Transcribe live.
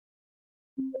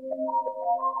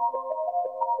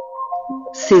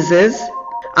scissors,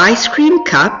 ice cream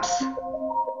cups,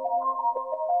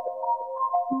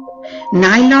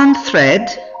 nylon thread,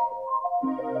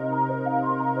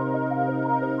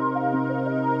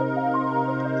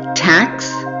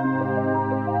 tacks,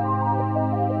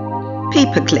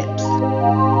 paper clips.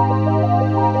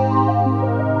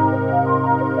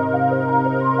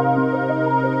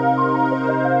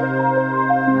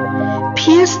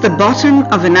 Pierce the bottom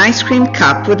of an ice cream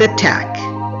cup with a tack.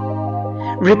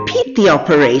 Repeat the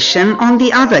operation on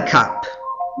the other cup.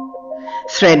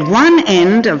 Thread one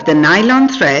end of the nylon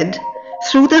thread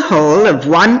through the hole of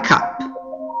one cup.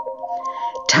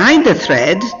 Tie the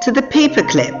thread to the paper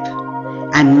clip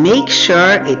and make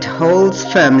sure it holds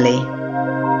firmly.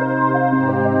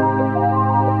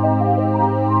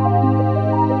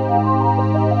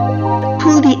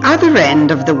 Pull the other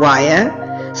end of the wire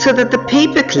so that the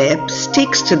paper clip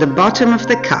sticks to the bottom of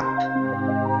the cup.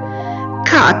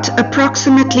 Cut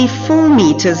approximately 4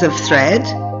 meters of thread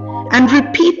and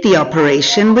repeat the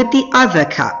operation with the other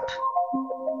cup.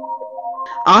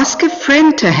 Ask a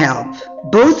friend to help.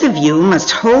 Both of you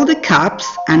must hold the cups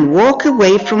and walk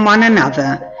away from one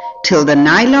another till the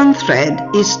nylon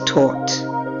thread is taut.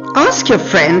 Ask your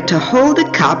friend to hold the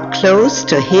cup close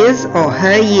to his or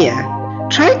her ear.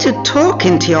 Try to talk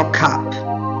into your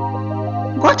cup.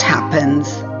 What happens?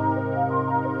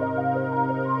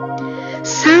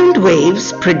 Sound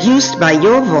waves produced by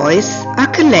your voice are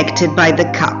collected by the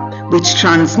cup, which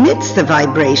transmits the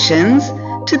vibrations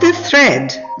to the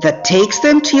thread that takes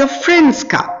them to your friend's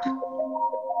cup.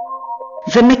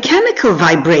 The mechanical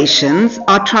vibrations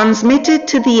are transmitted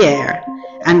to the air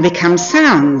and become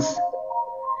sounds.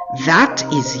 That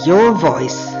is your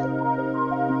voice.